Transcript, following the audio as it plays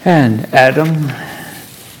And Adam,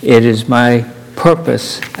 it is my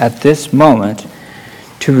purpose at this moment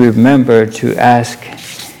to remember to ask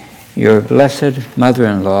your blessed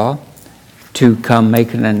mother-in-law to come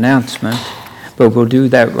make an announcement, but we'll do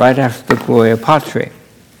that right after the Gloria Patri.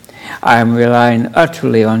 I'm relying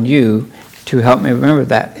utterly on you to help me remember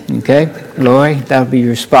that, okay? Lori, that'll be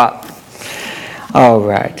your spot. All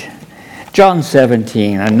right. John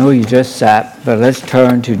 17, I know you just sat, but let's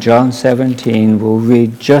turn to John 17. We'll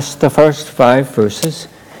read just the first 5 verses.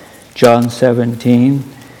 John 17,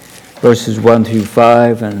 verses 1 through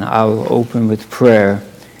 5, and I'll open with prayer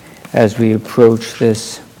as we approach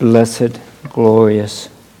this blessed, glorious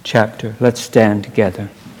chapter. Let's stand together.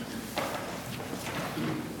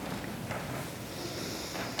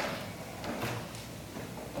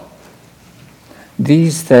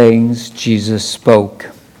 These things Jesus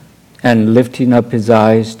spoke, and lifting up his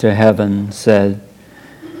eyes to heaven, said,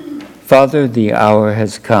 Father, the hour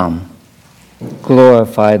has come.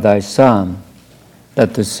 Glorify thy Son,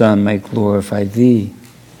 that the Son may glorify thee,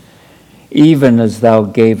 even as thou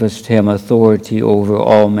gavest him authority over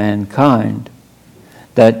all mankind,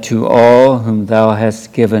 that to all whom thou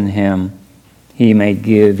hast given him he may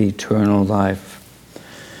give eternal life.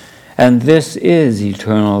 And this is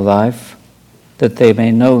eternal life, that they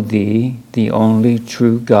may know thee, the only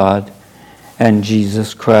true God, and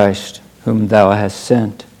Jesus Christ, whom thou hast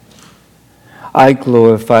sent. I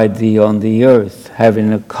glorified thee on the earth,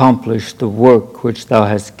 having accomplished the work which thou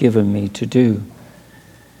hast given me to do.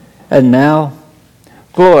 And now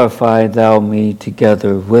glorify thou me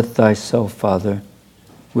together with thyself, Father,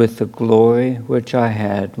 with the glory which I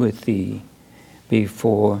had with thee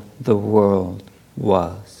before the world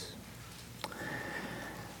was.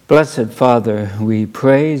 Blessed Father, we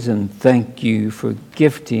praise and thank you for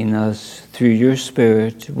gifting us through your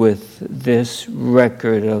Spirit with this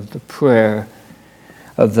record of the prayer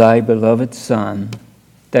of thy beloved Son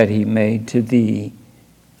that he made to thee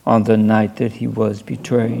on the night that he was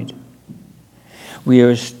betrayed. We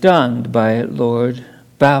are stunned by it, Lord,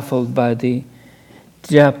 baffled by the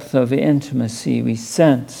depth of intimacy we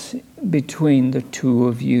sense between the two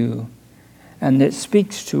of you. And it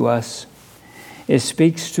speaks to us. It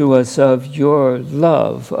speaks to us of your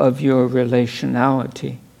love, of your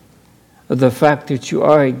relationality, of the fact that you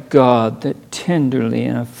are a God that tenderly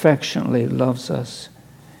and affectionately loves us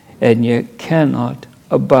and yet cannot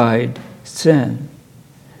abide sin.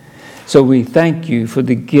 So we thank you for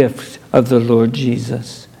the gift of the Lord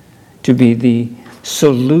Jesus to be the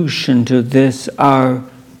solution to this, our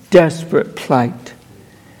desperate plight,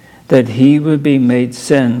 that he would be made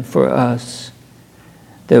sin for us,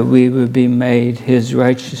 that we would be made his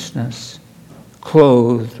righteousness,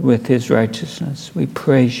 clothed with his righteousness. We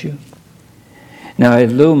praise you. Now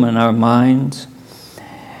illumine our minds,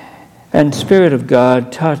 and Spirit of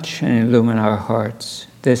God, touch and illumine our hearts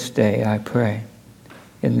this day, I pray.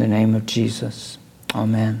 In the name of Jesus.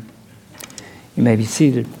 Amen. You may be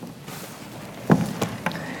seated.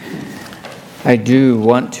 I do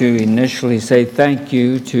want to initially say thank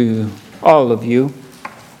you to all of you.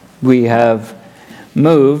 We have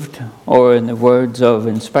moved, or in the words of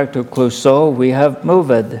Inspector Clouseau, we have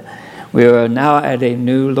moved. We are now at a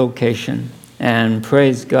new location, and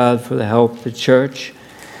praise God for the help of the church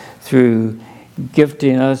through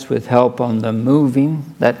gifting us with help on the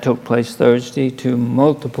moving that took place Thursday, to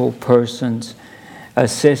multiple persons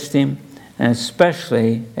assisting, and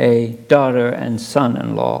especially a daughter and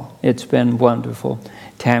son-in-law. It's been wonderful.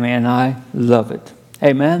 Tammy and I love it.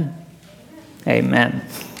 Amen? Amen.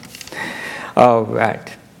 All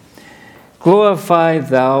right. Glorify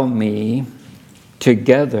thou me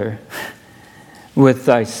together with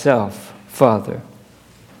thyself, Father.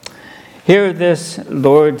 Here this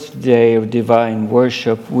Lord's Day of divine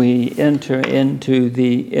worship, we enter into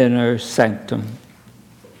the inner sanctum.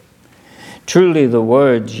 Truly the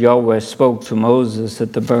words Yahweh spoke to Moses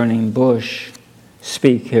at the burning bush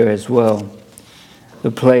speak here as well.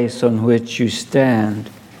 The place on which you stand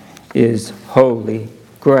is holy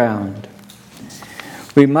ground.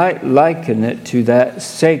 We might liken it to that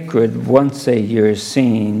sacred once-a-year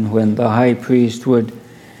scene when the high priest would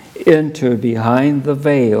enter behind the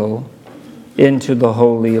veil into the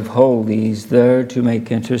Holy of Holies, there to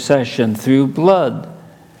make intercession through blood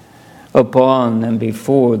upon and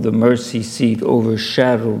before the mercy seat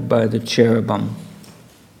overshadowed by the cherubim.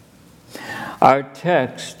 Our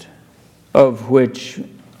text, of which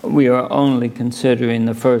we are only considering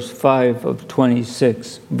the first 5 of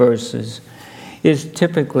 26 verses, is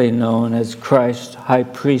typically known as Christ's high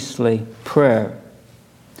priestly prayer.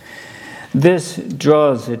 This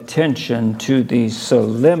draws attention to the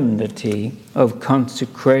solemnity of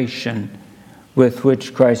consecration with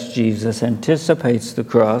which Christ Jesus anticipates the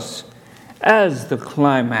cross as the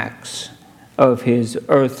climax of his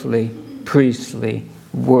earthly priestly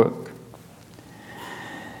work.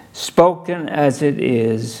 Spoken as it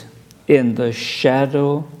is in the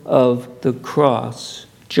shadow of the cross,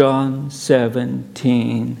 John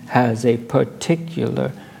 17 has a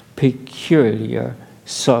peculiar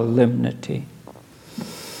solemnity.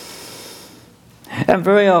 And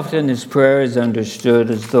very often his prayer is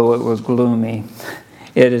understood as though it were gloomy.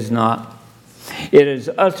 It is not. It is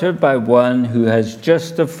uttered by one who has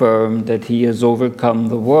just affirmed that he has overcome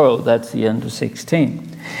the world. That's the end of 16.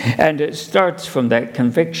 And it starts from that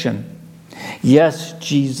conviction. Yes,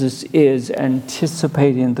 Jesus is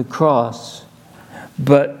anticipating the cross,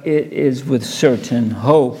 but it is with certain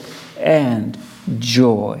hope and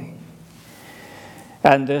joy.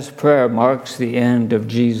 And this prayer marks the end of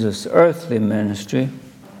Jesus' earthly ministry,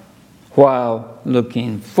 while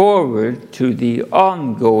looking forward to the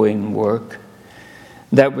ongoing work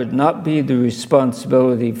that would not be the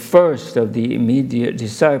responsibility first of the immediate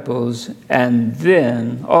disciples, and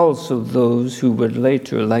then also those who would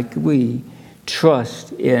later, like we,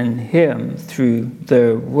 trust in him through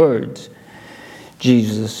their words.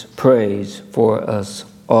 Jesus prays for us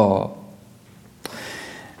all.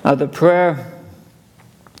 Now, the prayer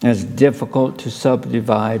is difficult to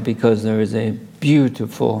subdivide because there is a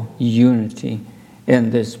beautiful unity in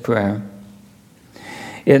this prayer.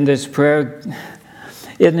 In this prayer,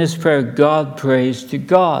 God prays to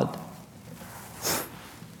God.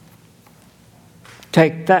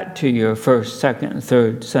 Take that to your first, second, and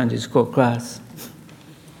third Sunday school class.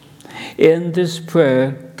 In this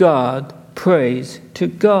prayer, God prays to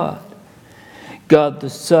God. God the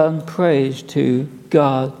Son prays to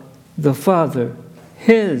God the Father,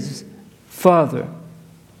 his Father.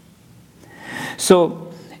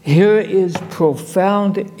 So here is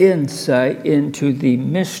profound insight into the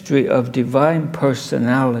mystery of divine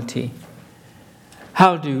personality.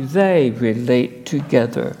 How do they relate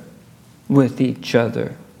together with each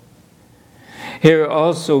other? Here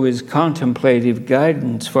also is contemplative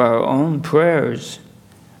guidance for our own prayers,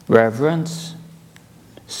 reverence,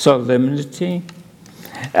 solemnity,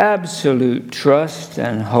 absolute trust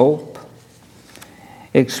and hope,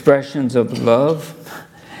 expressions of love,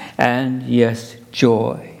 and yes,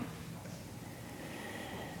 joy.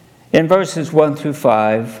 In verses 1 through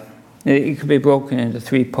 5, it can be broken into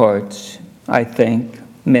three parts, I think,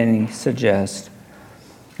 many suggest.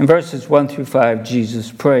 In verses 1 through 5,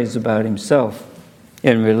 Jesus prays about himself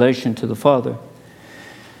in relation to the Father.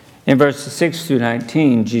 In verses 6 through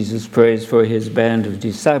 19, Jesus prays for his band of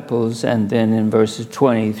disciples, and then in verses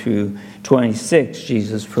 20 through 26,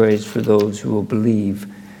 Jesus prays for those who will believe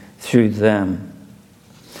through them.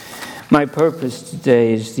 My purpose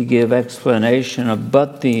today is to give explanation of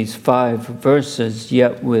but these 5 verses,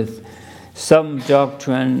 yet with some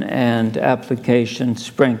doctrine and application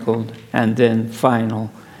sprinkled, and then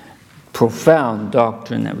final profound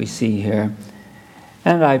doctrine that we see here.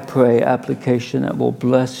 And I pray application that will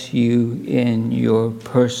bless you in your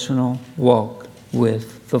personal walk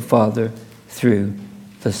with the Father through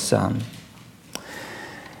the Son.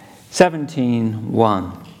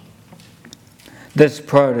 17:1. This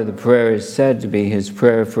part of the prayer is said to be his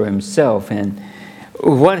prayer for himself, and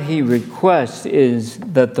what he requests is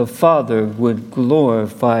that the Father would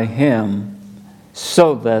glorify him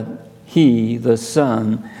so that he, the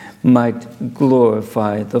Son, might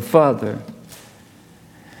glorify the Father.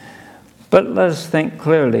 But let us think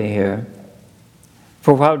clearly here.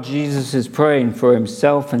 For while Jesus is praying for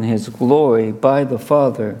himself and his glory by the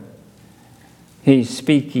Father, he's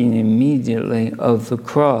speaking immediately of the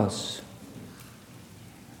cross.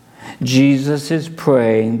 Jesus is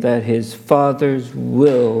praying that his Father's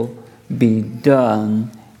will be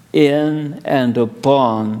done in and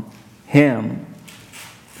upon him.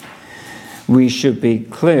 We should be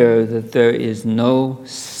clear that there is no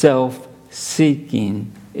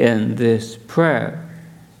self-seeking in this prayer.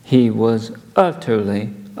 He was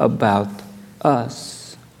utterly about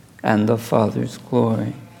us and the Father's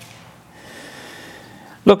glory.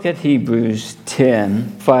 Look at Hebrews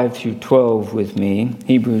 10, 5 through 12 with me.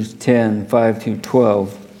 Hebrews 10, 5 through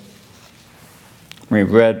 12. We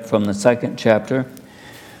read from the 2nd chapter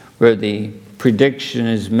where the prediction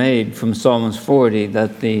is made from Psalms 40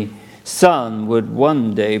 that the Son would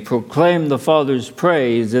one day proclaim the Father's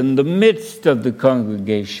praise in the midst of the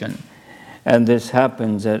congregation. And this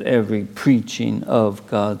happens at every preaching of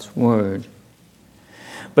God's Word.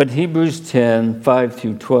 But Hebrews 10, 5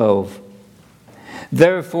 through 12.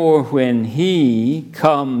 Therefore, when he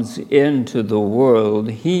comes into the world,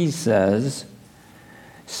 he says,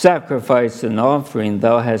 sacrifice and offering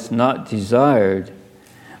thou hast not desired,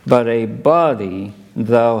 but a body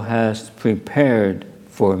thou hast prepared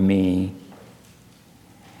for me.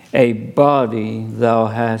 A body thou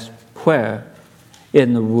hast where?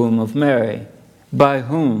 In the womb of Mary. By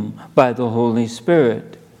whom? By the Holy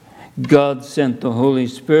Spirit. God sent the Holy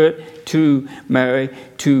Spirit to Mary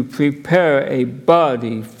to prepare a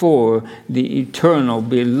body for the eternal,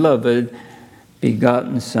 beloved,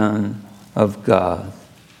 begotten Son of God.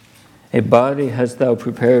 A body hast thou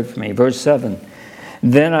prepared for me. Verse 7.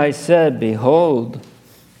 Then I said, behold,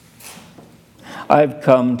 I've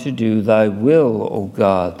come to do thy will, O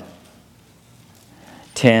God.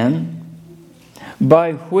 10.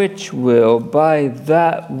 By which will, by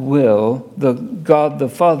that will, the God the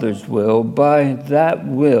Father's will, by that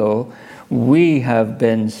will, we have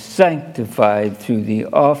been sanctified through the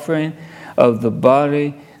offering of the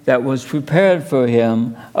body that was prepared for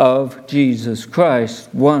him of Jesus Christ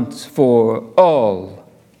once for all.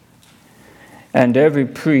 And every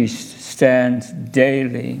priest stands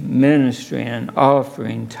daily ministering and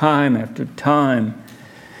offering time after time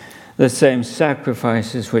the same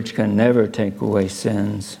sacrifices which can never take away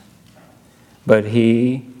sins. But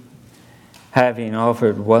he, having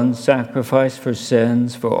offered one sacrifice for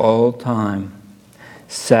sins for all time,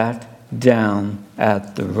 sat down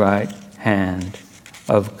at the right hand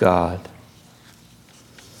of God.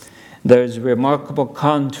 There's a remarkable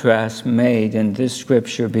contrast made in this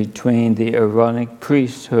scripture between the Aaronic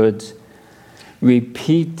priesthood's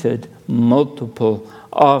repeated, multiple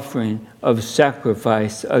offering of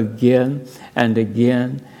sacrifice again and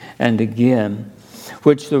again and again,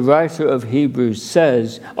 which the writer of Hebrews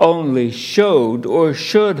says only showed or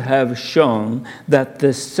should have shown that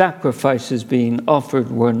the sacrifices being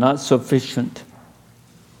offered were not sufficient.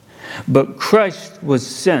 But Christ was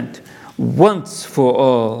sent once for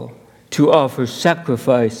all to offer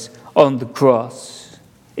sacrifice on the cross.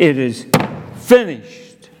 It is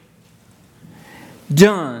finished.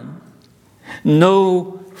 Done.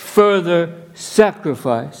 No further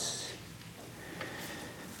sacrifice.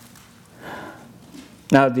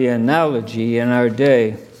 Now, the analogy in our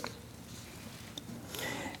day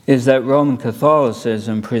is that Roman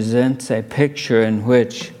Catholicism presents a picture in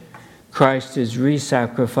which Christ is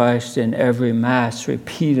re-sacrificed in every Mass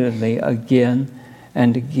repeatedly again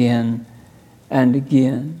and again and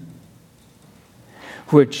again,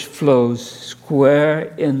 which flows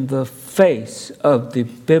square in the face of the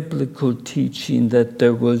biblical teaching that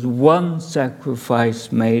there was one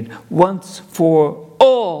sacrifice made once for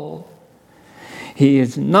all. He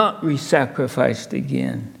is not re-sacrificed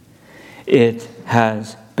again. It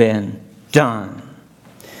has been done.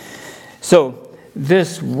 So,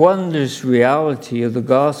 this wondrous reality of the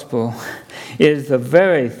gospel is the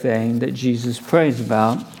very thing that Jesus prays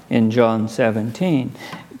about in John 17.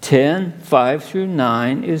 10, 5 through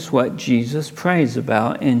 9 is what Jesus prays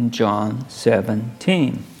about in John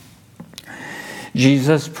 17.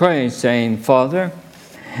 Jesus prays, saying, Father,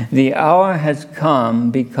 the hour has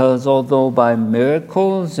come, because although by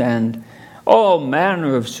miracles and all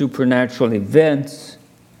manner of supernatural events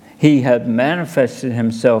he had manifested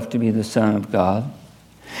himself to be the Son of God,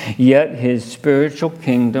 yet his spiritual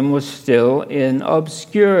kingdom was still in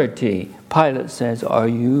obscurity. Pilate says, are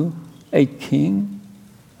you a king?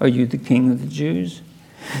 Are you the king of the Jews?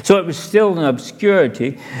 So it was still in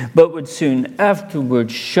obscurity, but would soon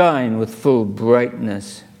afterwards shine with full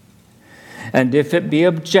brightness. And if it be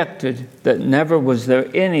objected that never was there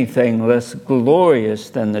anything less glorious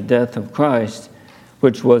than the death of Christ,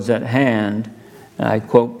 which was at hand, and I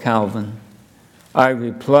quote Calvin, I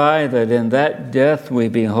reply that in that death we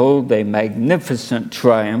behold a magnificent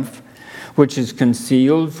triumph, which is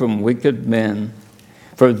concealed from wicked men.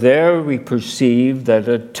 For there we perceive that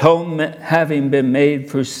atonement having been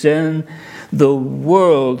made for sin, the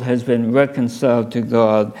world has been reconciled to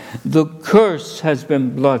God, the curse has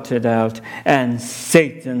been blotted out, and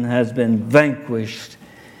Satan has been vanquished.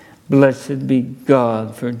 Blessed be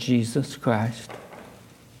God for Jesus Christ.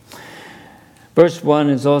 Verse 1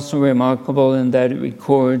 is also remarkable in that it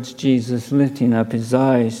records Jesus lifting up his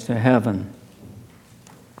eyes to heaven.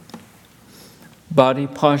 Body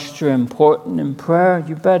posture important in prayer?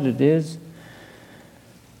 You bet it is.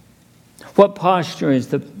 What posture is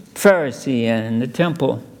the Pharisee in the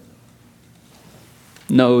temple?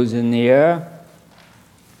 Nose in the air.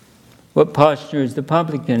 What posture is the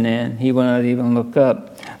publican in? He will not even look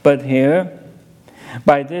up. But here,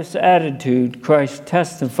 by this attitude, Christ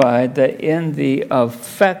testified that in the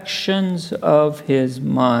affections of his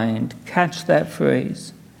mind, catch that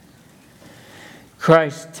phrase,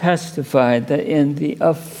 Christ testified that in the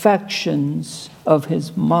affections of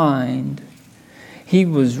his mind, he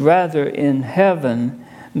was rather in heaven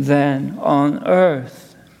than on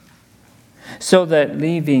earth, so that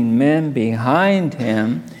leaving men behind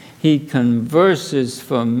him, he converses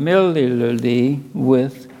familiarly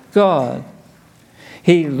with God.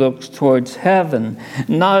 He looks towards heaven,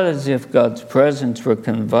 not as if God's presence were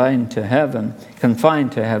confined to heaven,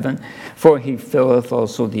 for he filleth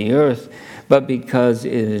also the earth, but because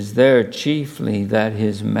it is there chiefly that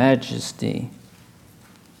his majesty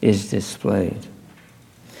is displayed.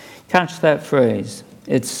 Catch that phrase.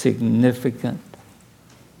 It's significant.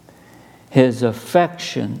 His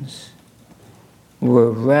affections were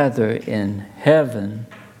rather in heaven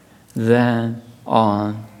than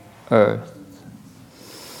on earth.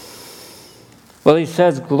 Well, he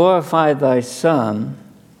says, glorify thy Son,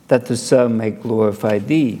 that the Son may glorify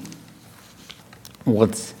thee.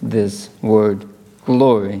 What's this word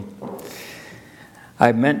glory?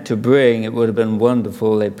 I meant to bring, it would have been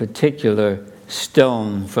wonderful, a particular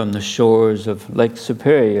stone from the shores of Lake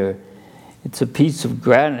Superior. It's a piece of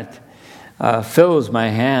granite, fills my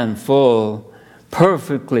hand full,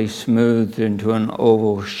 perfectly smoothed into an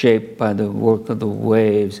oval shape by the work of the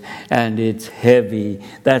waves, and it's heavy.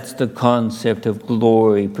 That's the concept of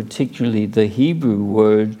glory, particularly the Hebrew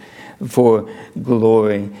word for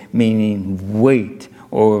glory, meaning weight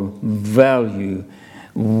or value,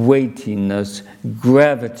 weightiness,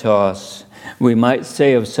 gravitas. We might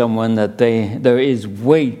say of someone that there is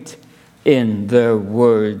weight in their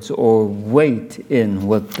words or weight in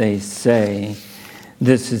what they say.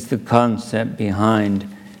 This is the concept behind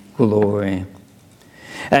glory.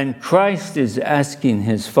 And Christ is asking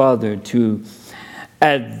his Father to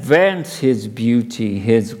advance his beauty,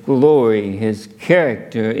 his glory, his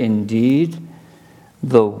character, indeed,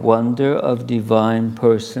 the wonder of divine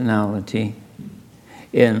personality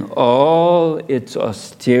in all its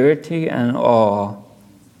austerity and awe,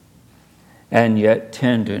 and yet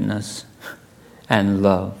tenderness and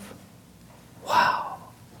love. Wow.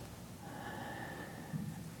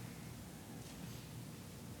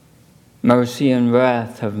 Mercy and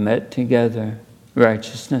wrath have met together.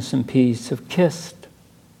 Righteousness and peace have kissed.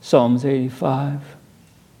 Psalms 85.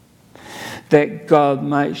 That God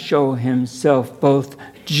might show himself both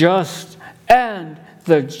just and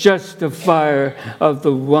the justifier of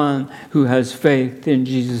the one who has faith in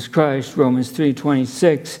Jesus Christ. Romans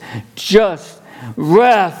 3:26. Just,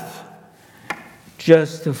 wrath,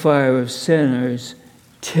 justifier of sinners,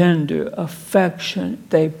 tender affection.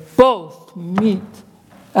 They both meet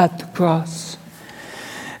at the cross.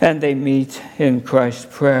 And they meet in Christ's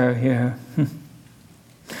prayer here.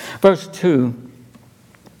 Verse 2.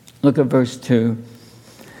 Look at verse 2.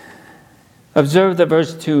 Observe that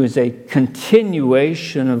verse 2 is a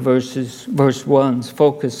continuation of verse 1's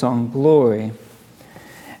focus on glory,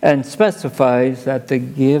 and specifies that the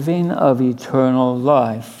giving of eternal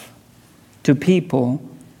life to people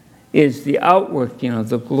is the outworking of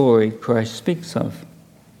the glory Christ speaks of.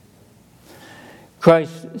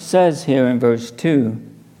 Christ says here in verse 2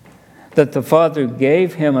 that the Father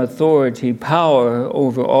gave him authority, power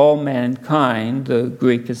over all mankind, the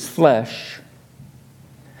Greek is flesh,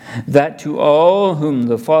 that to all whom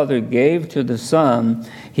the Father gave to the Son,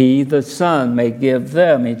 he, the Son, may give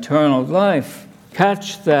them eternal life.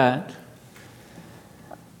 Catch that.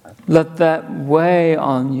 Let that weigh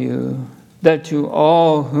on you, that to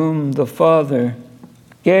all whom the Father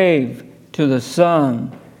gave to the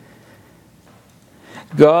Son,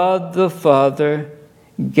 God the Father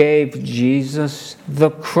gave Jesus the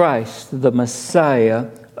Christ, the Messiah,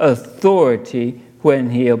 authority when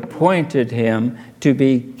he appointed him to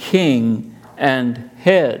be king and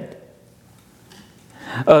head.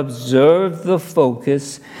 Observe the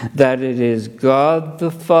focus that it is God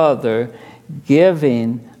the Father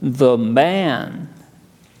giving the man,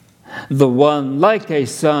 the one like a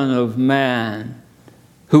son of man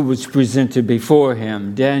who was presented before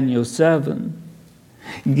him, Daniel 7.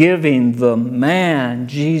 Giving the man,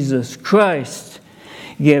 Jesus Christ,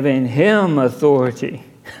 giving him authority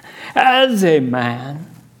as a man,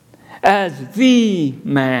 as the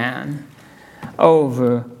man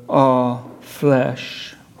over all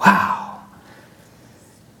flesh. Wow.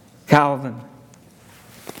 Calvin.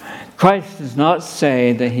 Christ does not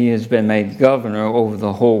say that he has been made governor over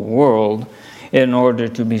the whole world in order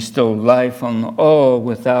to bestow life on all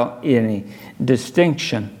without any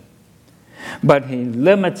distinction. But he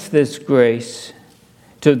limits this grace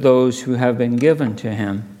to those who have been given to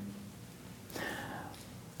him.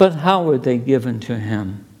 But how were they given to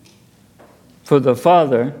him? For the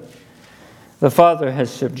Father has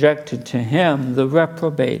subjected to him the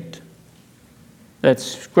reprobate. That's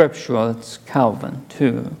scriptural, it's Calvin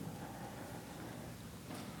too.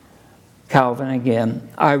 Calvin again.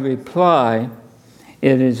 I reply,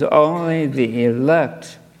 it is only the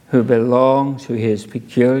elect who belong to his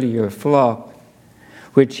peculiar flock,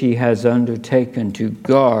 which he has undertaken to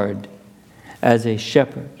guard as a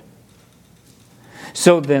shepherd.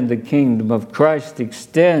 So then the kingdom of Christ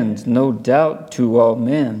extends, no doubt, to all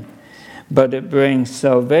men, but it brings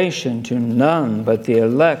salvation to none but the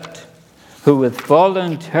elect, who with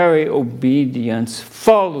voluntary obedience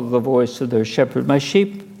follow the voice of their shepherd. My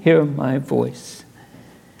sheep hear my voice,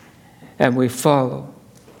 and we follow.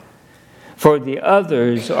 For the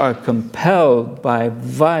others are compelled by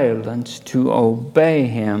violence to obey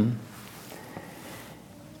him,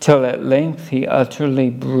 till at length he utterly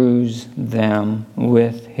bruise them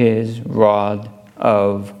with his rod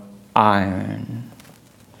of iron.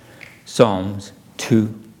 Psalms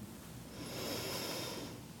 2.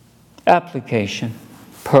 Application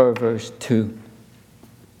per verse 2.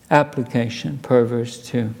 Application per verse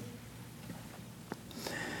 2.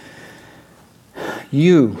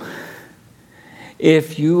 You,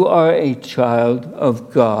 if you are a child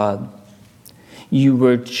of God, you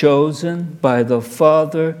were chosen by the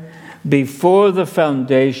Father before the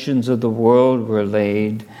foundations of the world were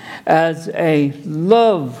laid as a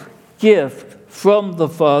love gift from the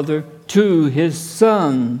Father to his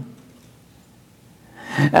Son.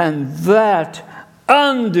 And that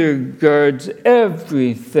undergirds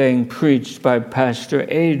everything preached by Pastor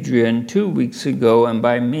Adrian 2 weeks ago and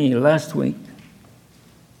by me last week.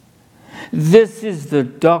 This is the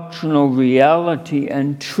doctrinal reality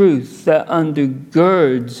and truth that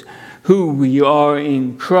undergirds who we are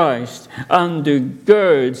in Christ,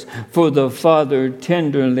 undergirds, for the Father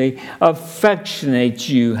tenderly affectionates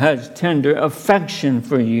you, has tender affection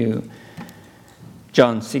for you.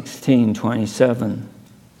 John 16:27.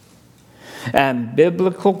 And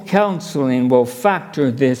biblical counseling will factor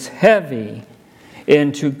this heavy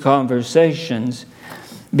into conversations,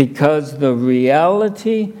 because the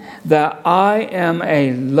reality that I am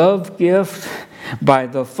a love gift by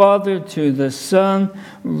the Father to the Son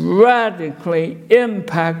radically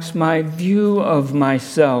impacts my view of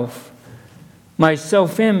myself, my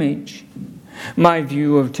self-image, my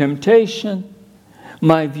view of temptation,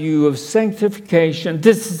 my view of sanctification.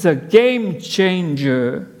 This is a game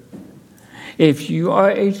changer. If you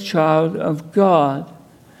are a child of God,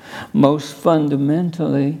 most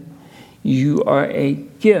fundamentally, you are a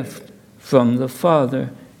gift from the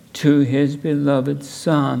Father to his beloved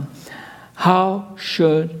Son. How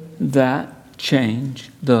should that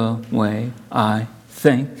change the way I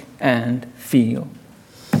think and feel?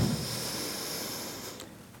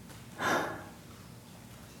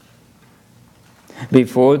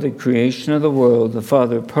 Before the creation of the world, the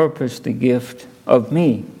Father purposed the gift of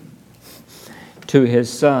me to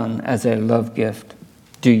his Son as a love gift.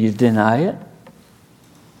 Do you deny it?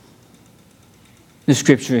 The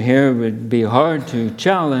scripture here would be hard to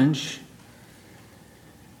challenge.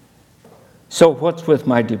 So what's with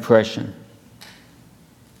my depression?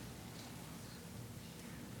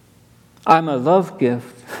 I'm a love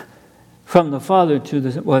gift from the Father to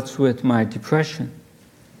what's with my depression?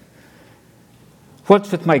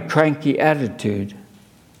 What's with my cranky attitude?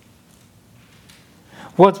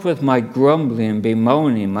 What's with my grumbling and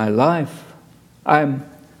bemoaning my life? I'm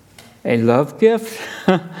a love gift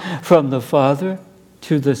from the Father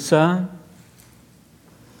to the Son.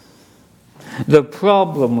 The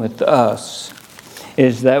problem with us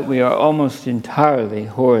is that we are almost entirely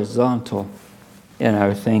horizontal in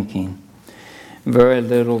our thinking, very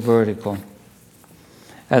little vertical,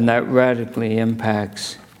 and that radically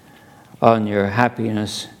impacts on your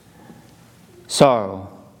happiness, sorrow,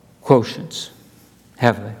 quotients,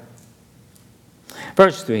 heavily.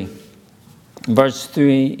 Verse 3. Verse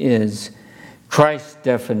 3 is Christ's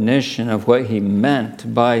definition of what he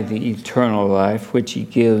meant by the eternal life, which he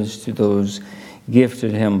gives to those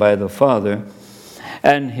gifted him by the Father.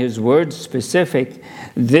 And his word specific,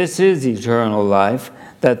 this is eternal life,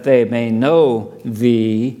 that they may know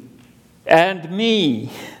thee and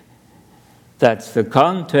me. That's the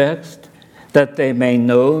context, that they may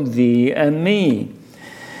know thee and me.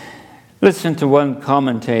 Listen to one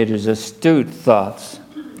commentator's astute thoughts.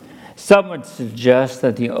 Some would suggest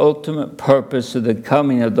that the ultimate purpose of the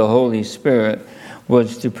coming of the Holy Spirit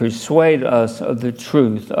was to persuade us of the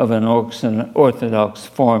truth of an orthodox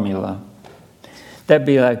formula. That'd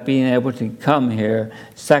be like being able to come here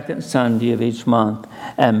second Sunday of each month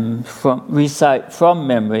and recite from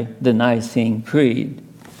memory the Nicene Creed.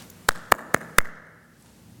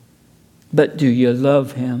 But do you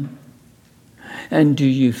love him? And do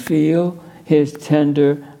you feel his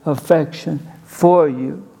tender affection for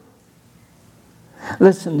you?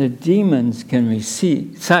 Listen, the demons can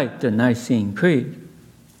recite the Nicene Creed.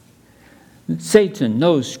 Satan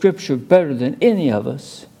knows Scripture better than any of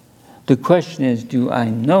us. The question is, do I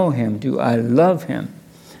know him? Do I love him?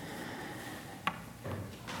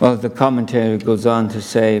 Well, the commentator goes on to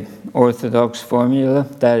say, orthodox formula,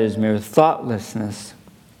 that is mere thoughtlessness.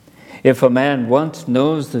 If a man once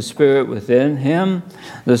knows the Spirit within him,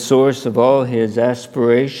 the source of all his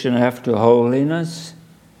aspiration after holiness,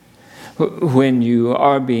 when you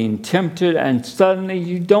are being tempted and suddenly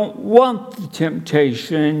you don't want the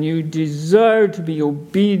temptation and you desire to be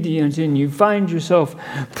obedient and you find yourself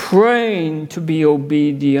praying to be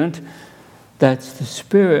obedient, that's the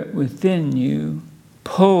Spirit within you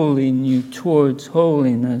pulling you towards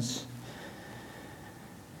holiness.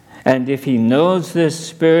 And if he knows this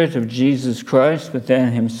Spirit of Jesus Christ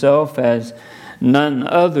within himself as none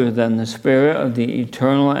other than the Spirit of the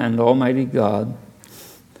eternal and almighty God,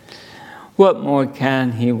 what more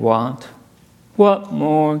can he want? What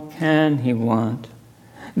more can he want?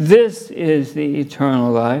 This is the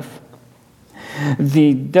eternal life.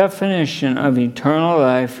 The definition of eternal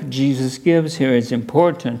life Jesus gives here is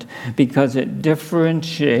important because it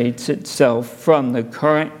differentiates itself from the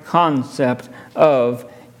current concept of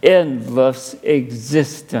endless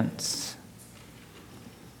existence.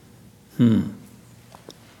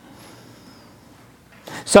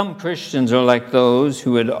 Some Christians are like those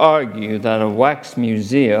who would argue that a wax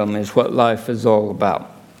museum is what life is all about.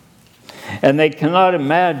 And they cannot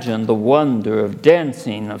imagine the wonder of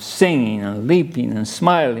dancing, of singing, and leaping, and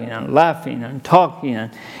smiling, and laughing, and talking,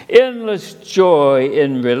 and endless joy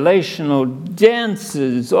in relational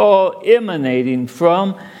dances, all emanating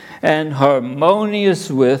from and harmonious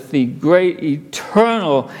with the great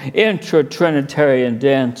eternal intra-Trinitarian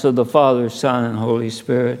dance of the Father, Son, and Holy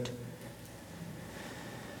Spirit.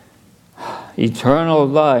 Eternal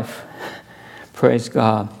life, praise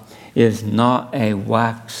God, is not a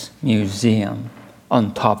wax museum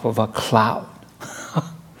on top of a cloud.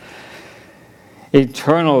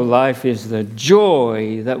 Eternal life is the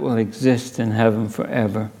joy that will exist in heaven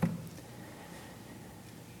forever.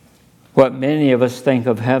 What many of us think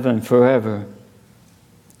of heaven forever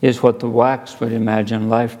is what the wax would imagine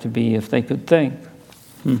life to be if they could think.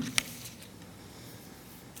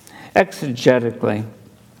 Exegetically,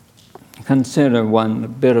 consider one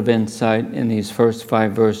bit of insight in these first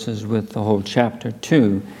 5 verses with the whole chapter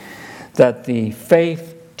 2, that the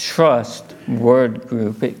faith, trust word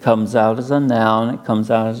group, it comes out as a noun, it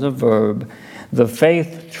comes out as a verb. The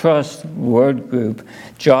faith, trust word group,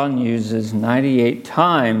 John uses 98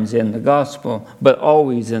 times in the gospel, but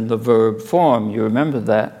always in the verb form. You remember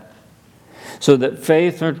that? So that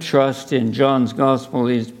faith or trust in John's gospel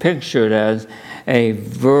is pictured as a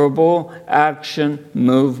verbal action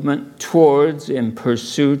movement towards in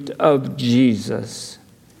pursuit of Jesus.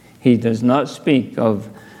 He does not speak of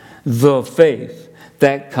the faith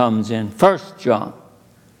that comes in 1 John.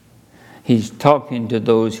 He's talking to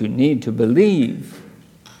those who need to believe,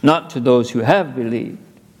 not to those who have believed.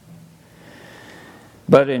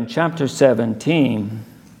 But in chapter 17,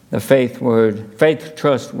 the faith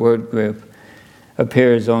trust word group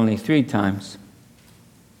appears only 3 times.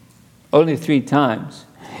 Only 3 times.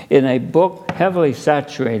 In a book heavily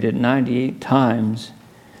saturated 98 times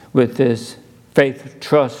with this faith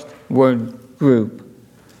trust word group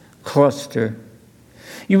cluster,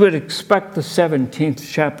 you would expect the 17th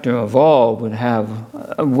chapter of all would have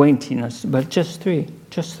a weightiness, but just 3.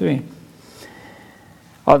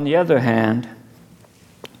 On the other hand,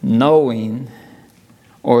 knowing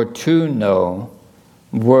or to know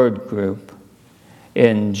word group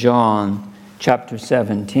in John chapter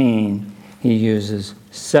 17, he uses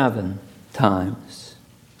 7 times.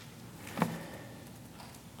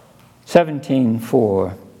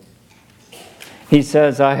 17:4. He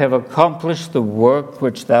says, I have accomplished the work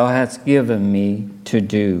which thou hast given me to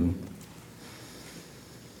do.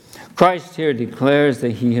 Christ here declares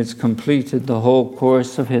that he has completed the whole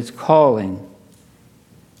course of his calling. Do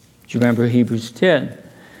you remember Hebrews 10?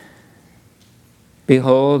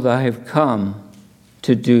 Behold, I have come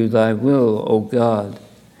to do thy will, O God.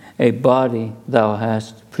 A body thou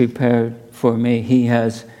hast prepared for me. He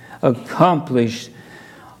has accomplished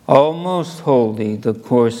almost wholly the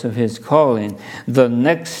course of his calling. The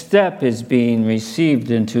next step is being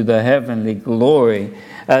received into the heavenly glory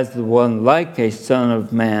as the one like a Son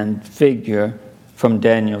of Man figure from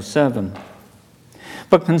Daniel 7.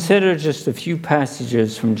 But consider just a few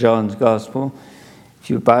passages from John's Gospel. If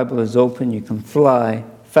your Bible is open, you can fly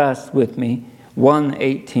fast with me.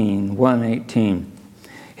 1:18.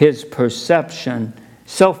 His perception,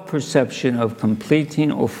 self-perception of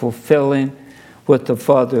completing or fulfilling what the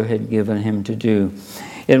Father had given him to do.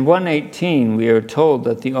 In 1:18, we are told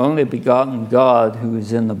that the only begotten God who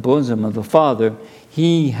is in the bosom of the Father,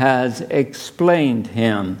 he has explained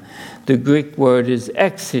him. The Greek word is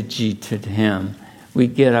exegeted him. We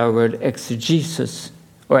get our word exegesis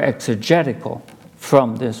or exegetical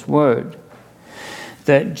from this word.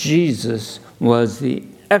 That Jesus was the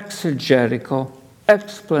exegetical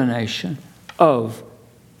explanation of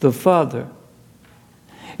the Father.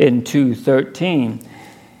 In 2:13,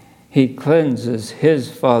 he cleanses his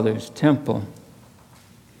Father's temple.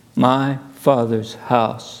 My Father's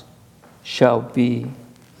house shall be.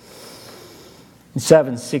 In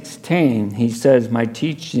 7:16, he says, my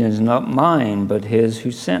teaching is not mine, but his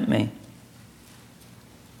who sent me.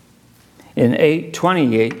 In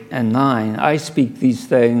 8:28 and 9, I speak these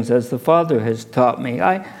things as the Father has taught me.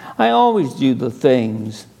 I always do the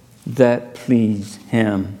things that please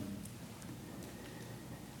him.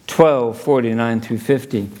 12:49 through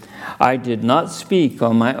 50. I did not speak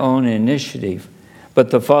on my own initiative,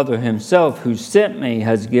 but the Father himself who sent me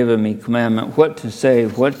has given me commandment what to say,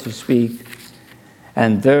 what to speak,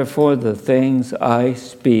 and therefore the things I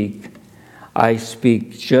speak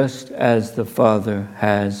just as the Father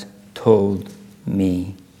has told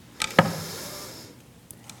me.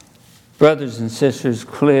 Brothers and sisters,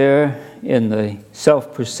 clear in the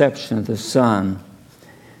self-perception of the Son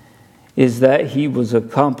is that he was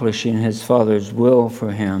accomplishing his Father's will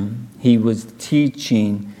for him. He was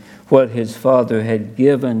teaching what his Father had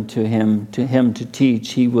given to him to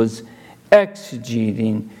teach. He was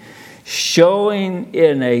exegeting, showing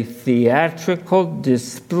in a theatrical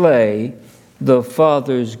display the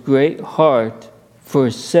Father's great heart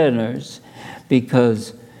for sinners,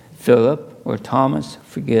 because Philip or Thomas,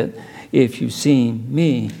 forget, if you've seen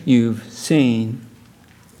me, you've seen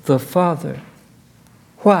the Father.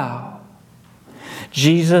 Wow.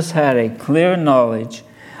 Jesus had a clear knowledge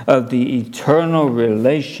of the eternal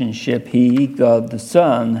relationship he, God the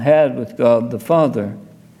Son, had with God the Father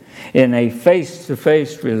in a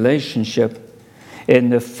face-to-face relationship in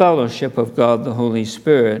the fellowship of God the Holy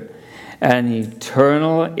Spirit, an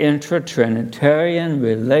eternal intra-Trinitarian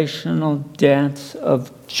relational dance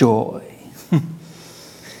of joy.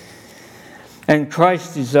 And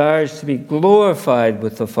Christ desires to be glorified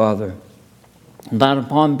with the Father, that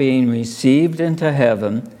upon being received into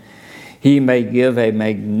heaven, he may give a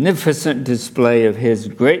magnificent display of his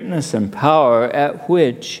greatness and power, at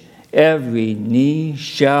which every knee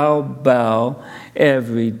shall bow,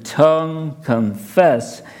 every tongue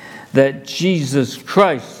confess that Jesus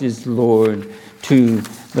Christ is Lord, to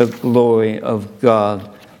the glory of God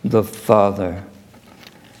the Father.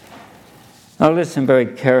 Now listen very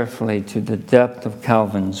carefully to the depth of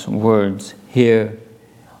Calvin's words here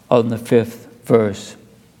on the 5th verse.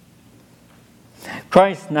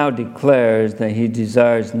 Christ now declares that he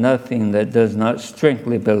desires nothing that does not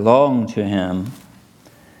strictly belong to him,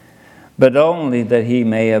 but only that he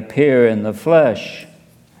may appear in the flesh,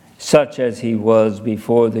 such as he was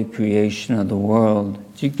before the creation of the world.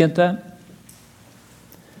 Did you get that?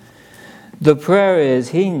 The prayer is,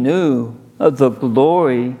 he knew of the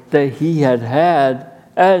glory that he had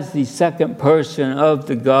as the second person of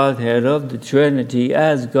the Godhead, of the Trinity,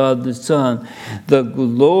 as God the Son, the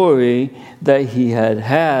glory that he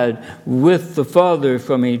had with the Father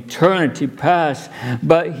from eternity past.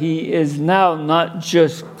 But he is now not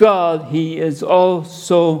just God, he is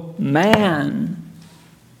also man.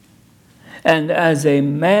 And as a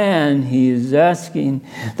man, he is asking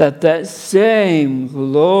that same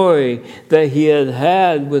glory that he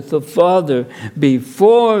had with the Father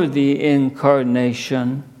before the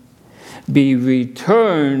incarnation be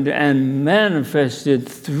returned and manifested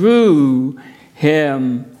through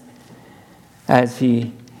him as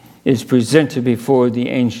he is presented before the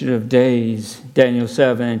Ancient of Days. Daniel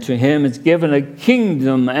 7, and to him is given a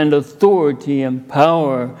kingdom and authority and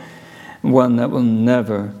power, one that will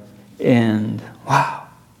never end. Wow.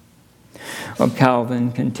 Well,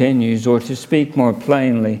 Calvin continues, or to speak more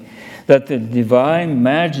plainly, that the divine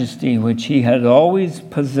majesty which he had always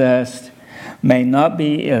possessed may now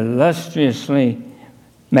be illustriously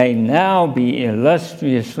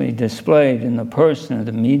displayed in the person of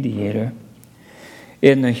the mediator,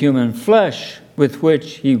 in the human flesh with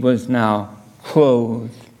which he was now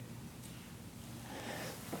clothed.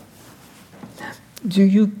 Do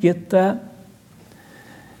you get that?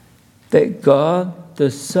 That God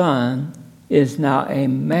the Son is now a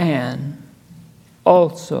man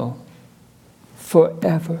also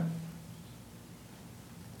forever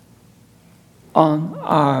on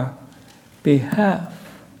our behalf.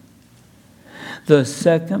 The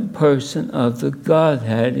second person of the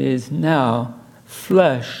Godhead is now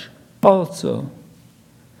flesh also.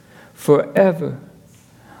 forever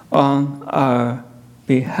on our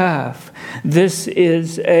behalf. This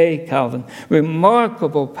is a, Calvin,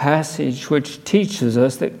 remarkable passage which teaches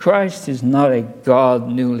us that Christ is not a God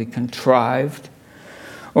newly contrived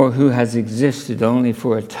or who has existed only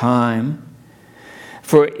for a time.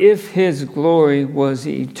 For if his glory was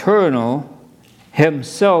eternal,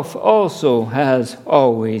 himself also has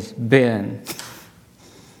always been.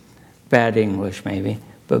 Bad English maybe,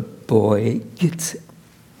 but boy, it gets it.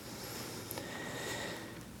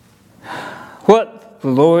 What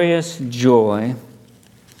glorious joy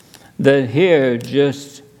that here,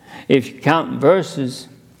 just if you count verses,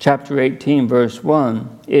 chapter 18, verse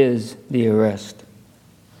 1 is the arrest.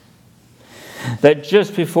 That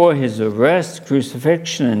just before his arrest,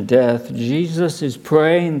 crucifixion, and death, Jesus is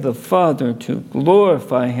praying the Father to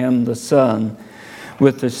glorify him, the Son,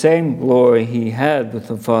 with the same glory he had with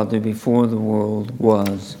the Father before the world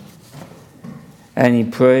was. And he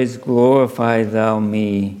prays, glorify thou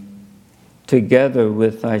me, together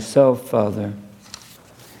with thyself, Father.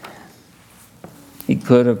 He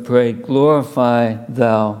could have prayed, glorify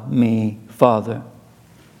thou me, Father.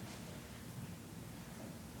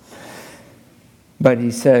 But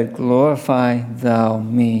he said, glorify thou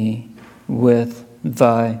me with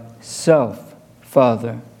thyself,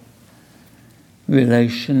 Father.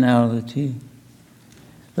 Relationality.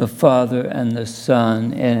 The Father and the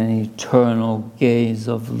Son in an eternal gaze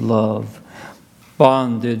of love,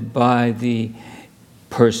 bonded by the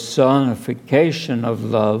personification of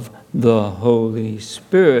love, the Holy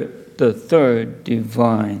Spirit, the third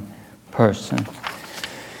divine person.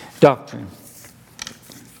 Doctrine.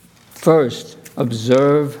 First,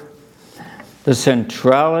 observe the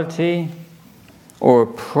centrality or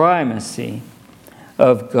primacy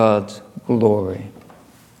of God's glory.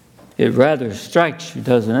 It rather strikes you,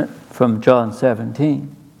 doesn't it, from John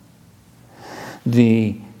 17.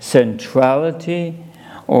 The centrality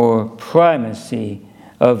or primacy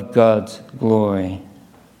of God's glory.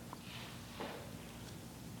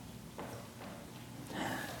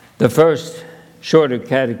 The first shorter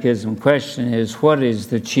catechism question is, what is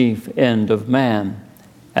the chief end of man?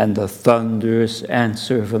 And the thunderous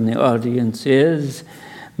answer from the audience is,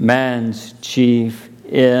 man's chief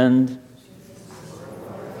end .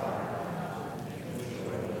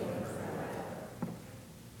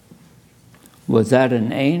 Was that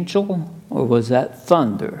an angel or was that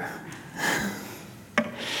thunder?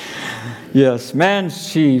 Yes,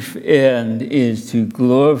 man's chief end is to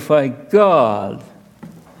glorify God.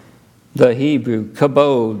 The Hebrew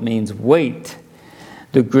kabod means weight.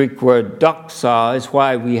 The Greek word doxa is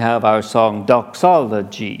why we have our song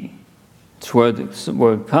doxology. It's where the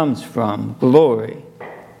word comes from, glory.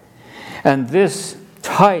 And this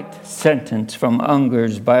tight sentence from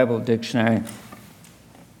Unger's Bible Dictionary,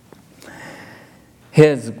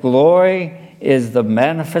 his glory is the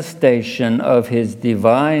manifestation of his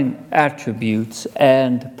divine attributes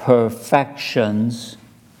and perfections,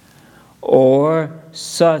 or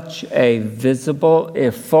such a visible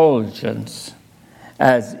effulgence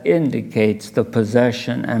as indicates the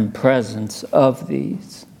possession and presence of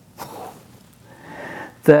these.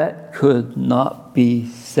 That could not be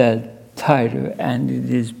said tighter, and it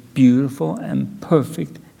is beautiful and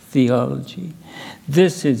perfect theology.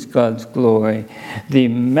 This is God's glory, the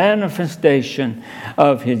manifestation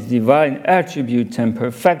of his divine attributes and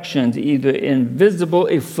perfections, either in visible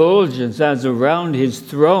effulgence as around his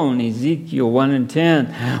throne, Ezekiel 1 and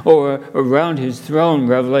 10, or around his throne,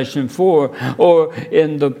 Revelation 4, or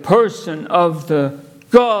in the person of the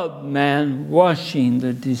God-man washing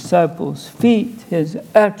the disciples' feet. His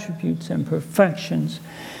attributes and perfections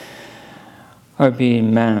are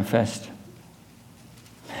being manifest.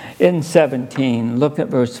 In 17, look at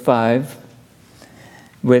verse 5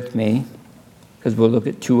 with me, because we'll look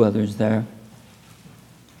at two others there.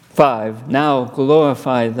 5, now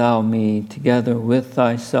glorify thou me together with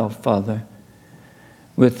thyself, Father,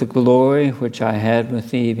 with the glory which I had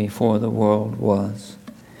with thee before the world was.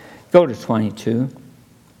 Go to 22.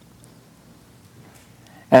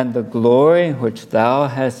 And the glory which thou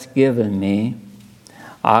hast given me,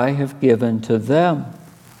 I have given to them,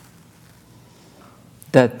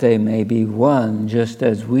 that they may be one, just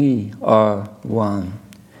as we are one.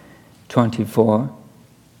 24.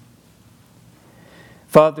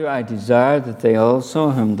 Father, I desire that they also,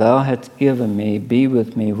 whom thou hast given me, be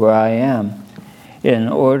with me where I am, in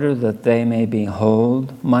order that they may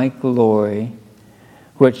behold my glory,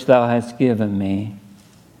 which thou hast given me,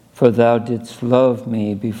 for thou didst love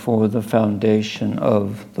me before the foundation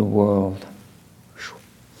of the world.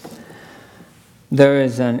 There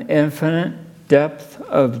is an infinite depth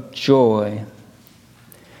of joy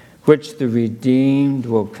which the redeemed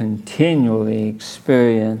will continually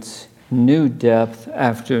experience new depth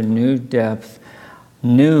after new depth,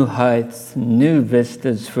 new heights, new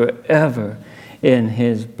vistas forever in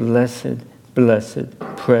His blessed, blessed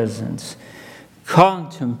presence.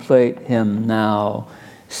 Contemplate Him now.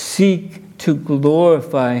 Seek to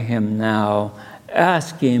glorify Him now.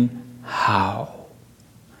 Ask Him, how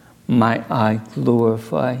might I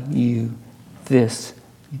glorify You this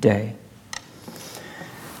day?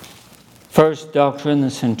 First doctrine, the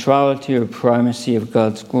centrality or primacy of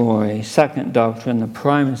God's glory. Second doctrine, the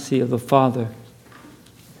primacy of the Father.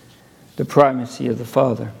 The primacy of the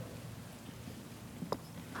Father.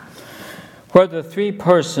 Where the three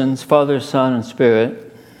persons, Father, Son, and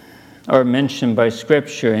Spirit, are mentioned by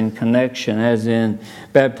Scripture in connection, as in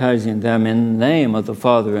baptizing them in the name of the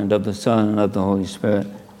Father and of the Son and of the Holy Spirit,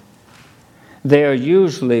 they are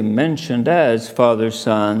usually mentioned as Father,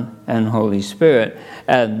 Son, and Holy Spirit,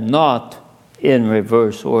 and not in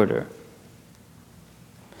reverse order.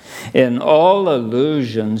 In all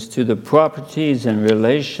allusions to the properties and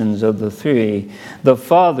relations of the three, the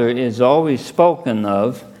Father is always spoken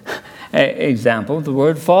of. Example, the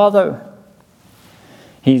word Father.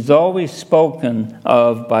 He's always spoken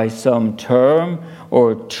of by some term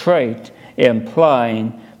or trait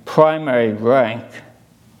implying primary rank,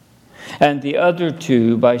 and the other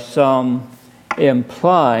two by some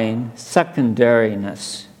implying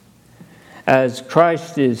secondariness. As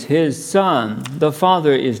Christ is His Son, the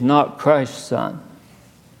Father is not Christ's Son.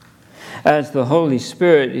 As the Holy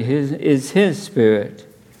Spirit is His Spirit.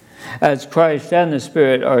 As Christ and the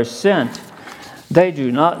Spirit are sent, they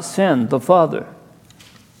do not send the Father.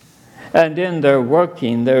 And in their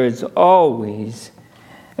working, there is always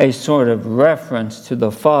a sort of reference to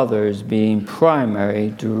the Father as being primary,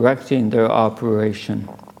 directing their operation.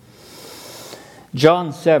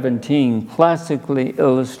 John 17 classically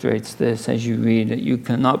illustrates this as you read it. You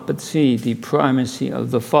cannot but see the primacy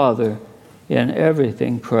of the Father in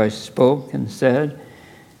everything Christ spoke and said,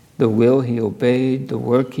 the will He obeyed, the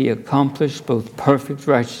work He accomplished, both perfect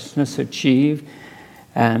righteousness achieved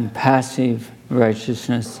and passive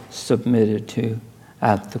righteousness submitted to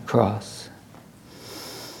at the cross.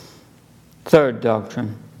 Third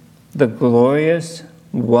doctrine, the glorious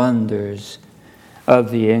wonders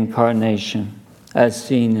of the Incarnation, as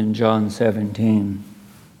seen in John 17.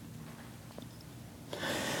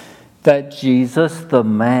 That Jesus, the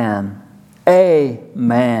man, a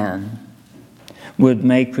man, would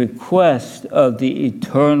make request of the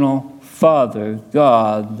eternal Father,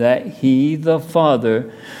 God, that He, the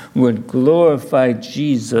Father, would glorify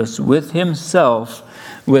Jesus with Himself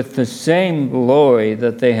with the same glory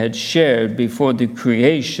that they had shared before the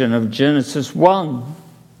creation of Genesis 1.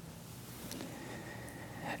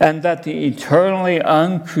 And that the eternally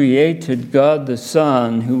uncreated God the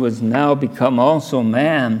Son, who was now become also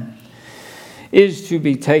man, is to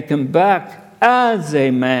be taken back as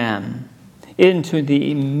a man into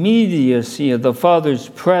the immediacy of the Father's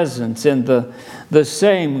presence in the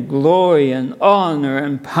same glory and honor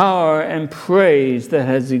and power and praise that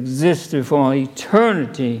has existed for all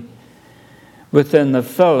eternity within the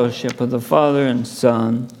fellowship of the Father and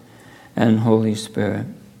Son and Holy Spirit.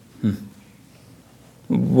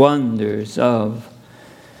 Wonders of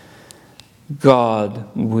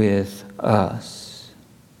God with us.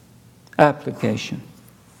 Application.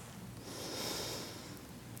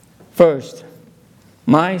 First,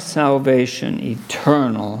 my salvation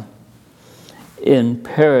eternal in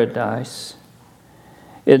paradise,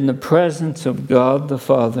 in the presence of God the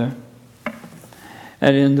Father,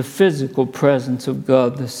 and in the physical presence of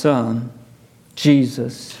God the Son,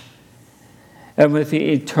 Jesus, and with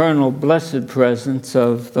the eternal blessed presence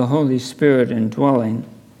of the Holy Spirit indwelling.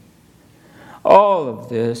 All of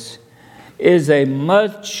this is a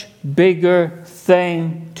much bigger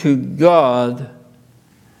thing to God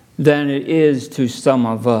than it is to some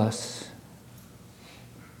of us.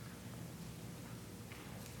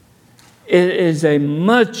 It is a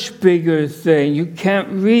much bigger thing. You can't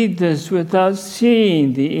read this without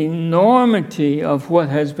seeing the enormity of what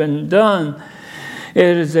has been done. It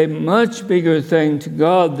is a much bigger thing to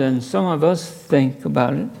God than some of us think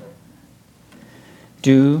about it.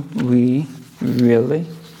 Do we really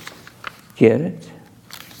get it?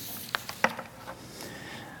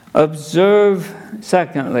 Observe,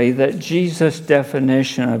 secondly, that Jesus'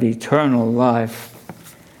 definition of eternal life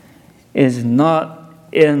is not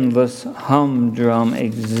endless humdrum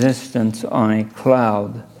existence on a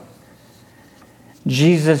cloud.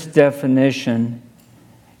 Jesus' definition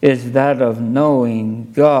is that of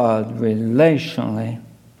knowing God relationally.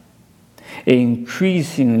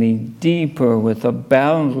 increasingly deeper with a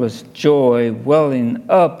boundless joy welling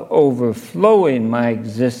up, overflowing my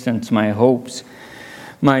existence, my hopes,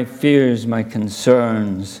 my fears, my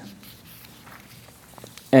concerns.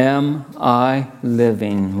 Am I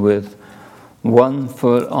living with one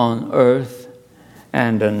foot on earth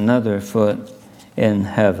and another foot in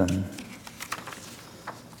heaven?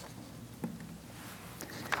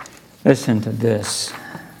 Listen to this.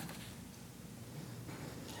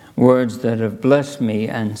 Words that have blessed me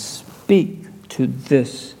and speak to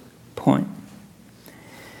this point.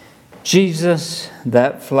 Jesus,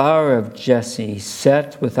 that flower of Jesse,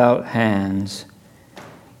 set without hands,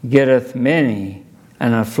 getteth many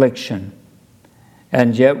an affliction,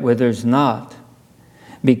 and yet withers not,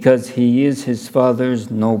 because he is his Father's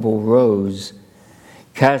noble rose,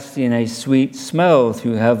 casting a sweet smell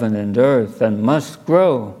through heaven and earth, and must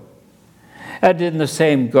grow. And in the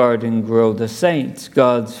same garden grow the saints,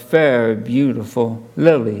 God's fair, beautiful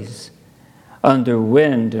lilies, under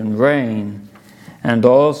wind and rain, and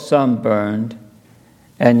all sunburned,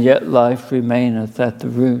 and yet life remaineth at the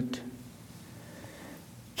root.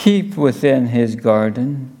 Keep within his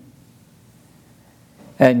garden,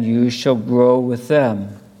 and you shall grow with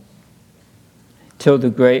them, till the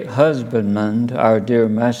great husbandman, our dear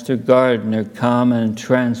master gardener, come and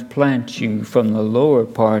transplant you from the lower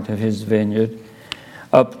part of his vineyard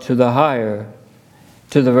up to the higher,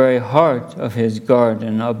 to the very heart of his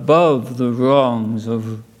garden, above the wrongs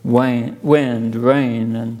of wind,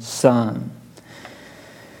 rain, and sun.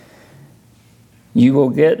 You will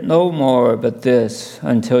get no more but this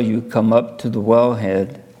until you come up to the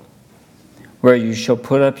wellhead, where you shall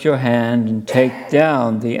put up your hand and take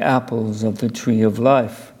down the apples of the tree of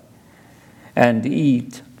life, and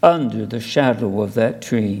eat under the shadow of that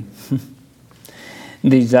tree.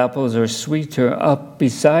 These apples are sweeter up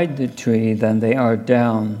beside the tree than they are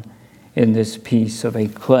down in this piece of a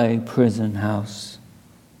clay prison house.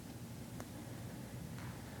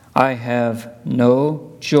 I have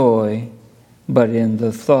no joy but in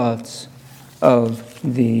the thoughts of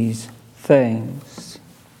these things.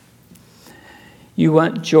 You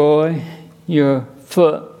want joy? Your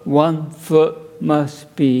one foot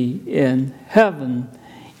must be in heaven,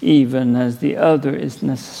 even as the other is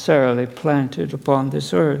necessarily planted upon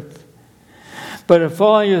this earth. But if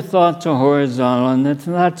all your thoughts are horizontal, and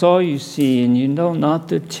that's all you see, and you know not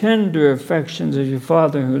the tender affections of your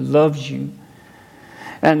Father who loves you,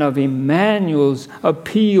 and of Emmanuel's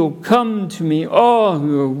appeal, come to me, all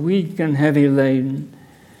who are weak and heavy laden,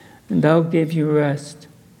 and I'll give you rest.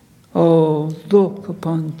 Oh, look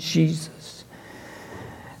upon Jesus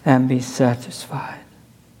and be satisfied.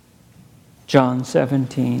 John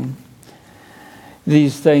 17.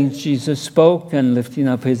 These things Jesus spoke, and lifting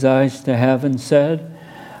up his eyes to heaven said,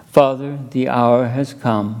 Father, the hour has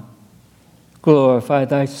come. Glorify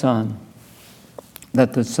thy Son,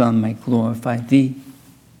 that the Son may glorify thee.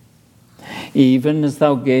 Even as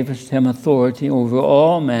thou gavest him authority over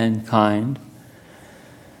all mankind,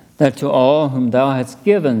 that to all whom thou hast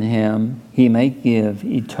given him he may give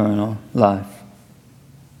eternal life.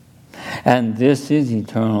 And this is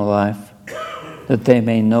eternal life, that they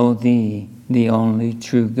may know thee, the only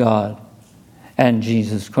true God, and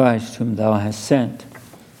Jesus Christ, whom thou hast sent.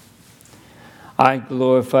 I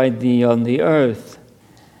glorified thee on the earth,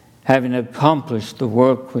 having accomplished the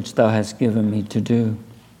work which thou hast given me to do.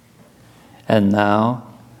 And now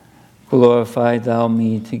glorify thou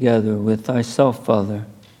me together with thyself, Father,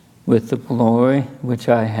 with the glory which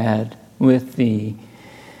I had with thee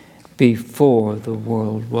before the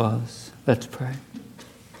world was. Let's pray.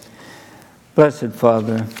 Blessed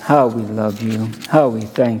Father, how we love you, how we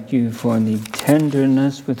thank you for the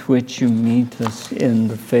tenderness with which you meet us in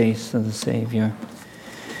the face of the Savior.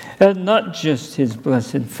 And not just his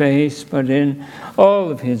blessed face, but in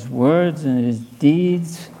all of his words and his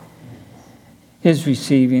deeds, his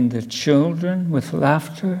receiving the children with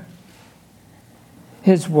laughter,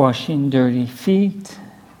 his washing dirty feet,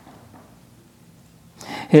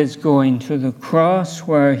 his going to the cross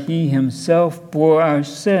where he himself bore our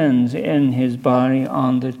sins in his body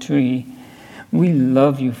on the tree. We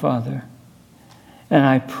love you, Father. And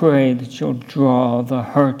I pray that you'll draw the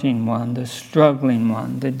hurting one, the struggling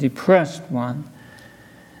one, the depressed one,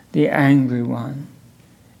 the angry one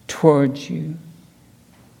towards you,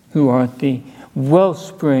 who art the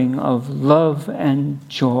wellspring of love and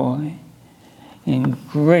joy, and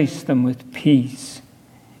grace them with peace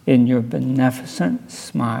in your beneficent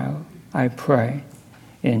smile, I pray.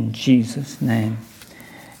 In Jesus' name,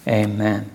 amen.